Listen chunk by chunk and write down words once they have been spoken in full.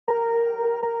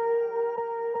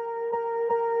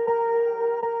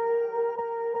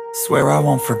Swear I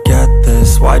won't forget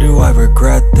this, why do I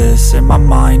regret this? In my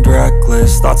mind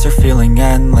reckless, thoughts are feeling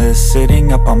endless.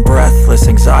 Sitting up, I'm breathless,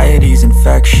 anxiety's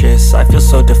infectious. I feel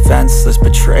so defenseless,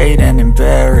 betrayed and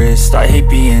embarrassed. I hate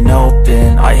being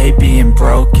open, I hate being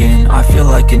broken. I feel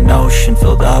like an ocean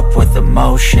filled up with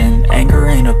emotion. Anger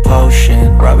ain't a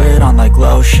potion, rub it on like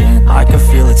lotion. I can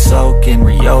feel it soaking,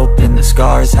 reopen, the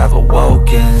scars have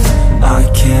awoken. I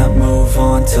can't move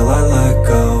on till I let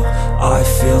go. I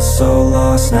feel so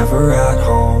lost, never at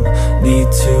home.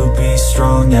 Need to be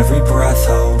strong, every breath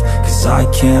hold. Cause I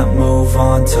can't move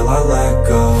on till I let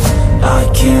go.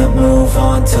 I can't move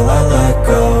on till I let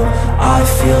go. I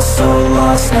feel so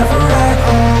lost, never at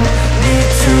home. Need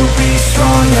to be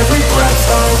strong, every breath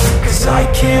hold. Cause I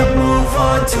can't move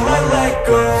on till I let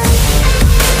go.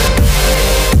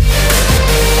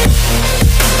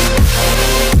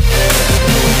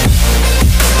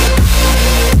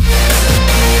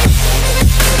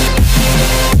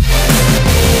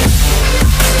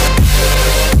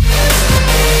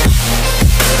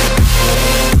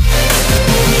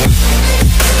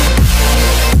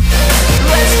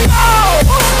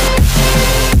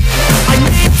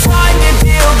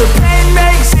 The pain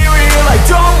makes it real, I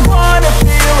don't wanna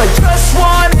feel. I just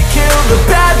wanna kill the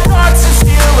bad thoughts and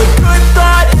steal a good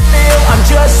thought and feel. I'm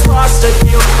just lost, I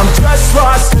feel, I'm just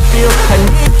lost, I feel. I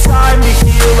need time to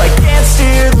heal, I can't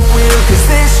steer the wheel. Cause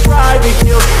this drive it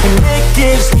kills, and it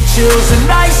gives me chills. A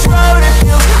nice road it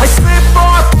feels, I slip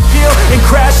off the peel and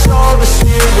crash all the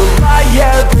steel. Will I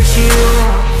ever heal?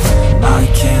 I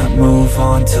can't move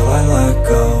on till I let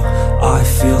go. I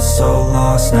feel so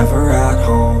lost, never at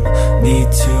home.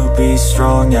 Need to be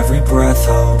strong, every breath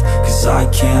hold. Cause I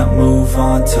can't move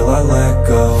on till I let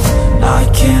go. I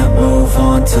can't move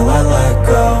on till I let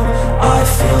go. I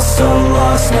feel so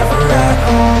lost, never at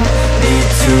home. Need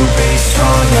to be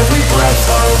strong, every breath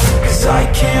hold. Cause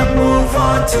I can't move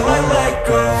on till I let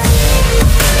go.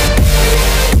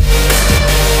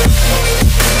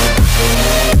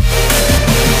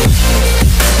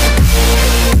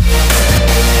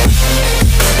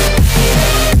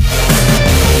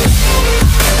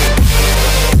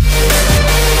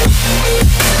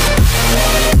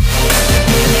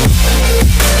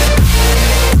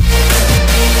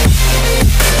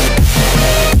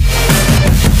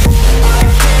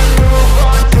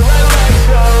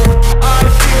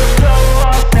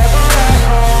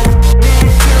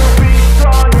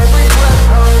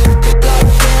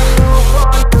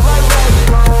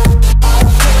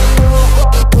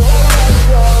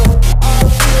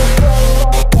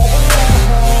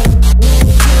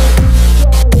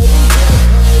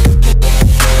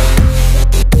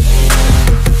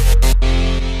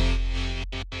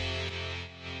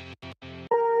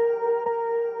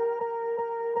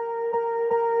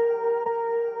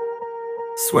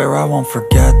 Swear I won't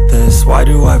forget this, why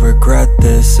do I regret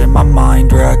this? In my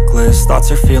mind reckless,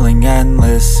 thoughts are feeling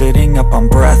endless. Sitting up, I'm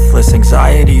breathless,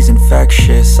 anxiety's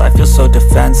infectious. I feel so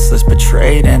defenseless,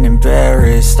 betrayed and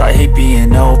embarrassed. I hate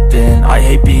being open, I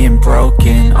hate being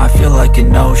broken. I feel like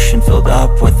an ocean filled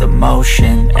up with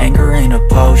emotion. Anger ain't a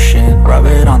potion, rub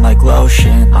it on like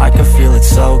lotion. I can feel it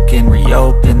soaking,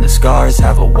 reopen, the scars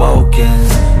have awoken.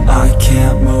 I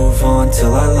can't move on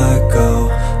till I let go.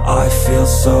 I feel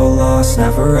so lost,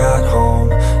 never at home.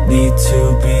 Need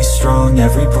to be strong,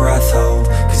 every breath hold.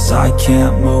 Cause I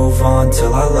can't move on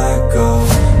till I let go.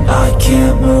 I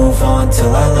can't move on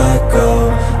till I let go.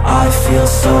 I feel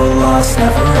so lost,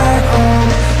 never at home.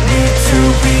 Need to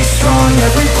be strong,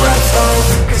 every breath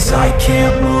hold. Cause I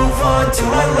can't move on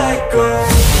till I let go.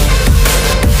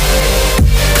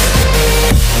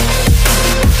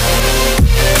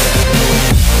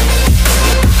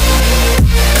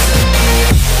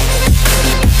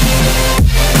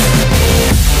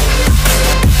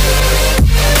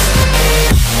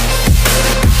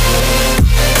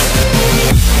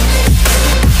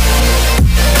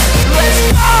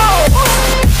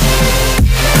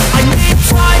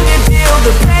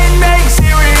 The pain makes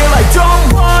it real, I don't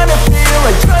wanna feel.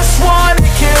 I just wanna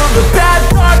kill the bad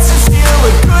thoughts and steal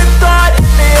a good thought and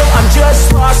feel. I'm just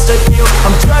lost, I feel,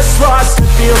 I'm just lost, I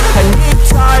feel. I need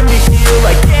time to heal,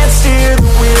 I can't steer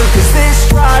the wheel. Cause this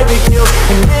drive it kills,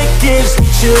 and it gives me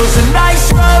chills. A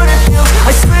nice road it feels,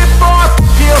 I slip off the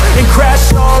peel and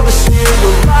crash all the steel.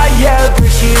 Will I ever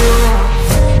heal?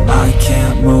 I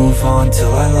can't move on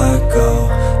till I let go.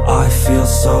 I feel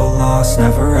so lost,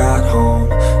 never at home.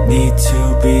 Need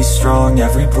to be strong,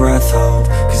 every breath hold.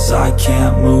 Cause I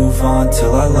can't move on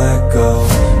till I let go.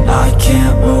 I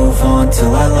can't move on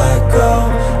till I let go.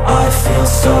 I feel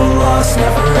so lost,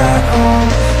 never at home.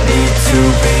 Need to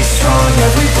be strong,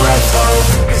 every breath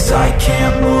hold. Cause I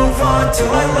can't move on till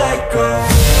I let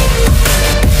go.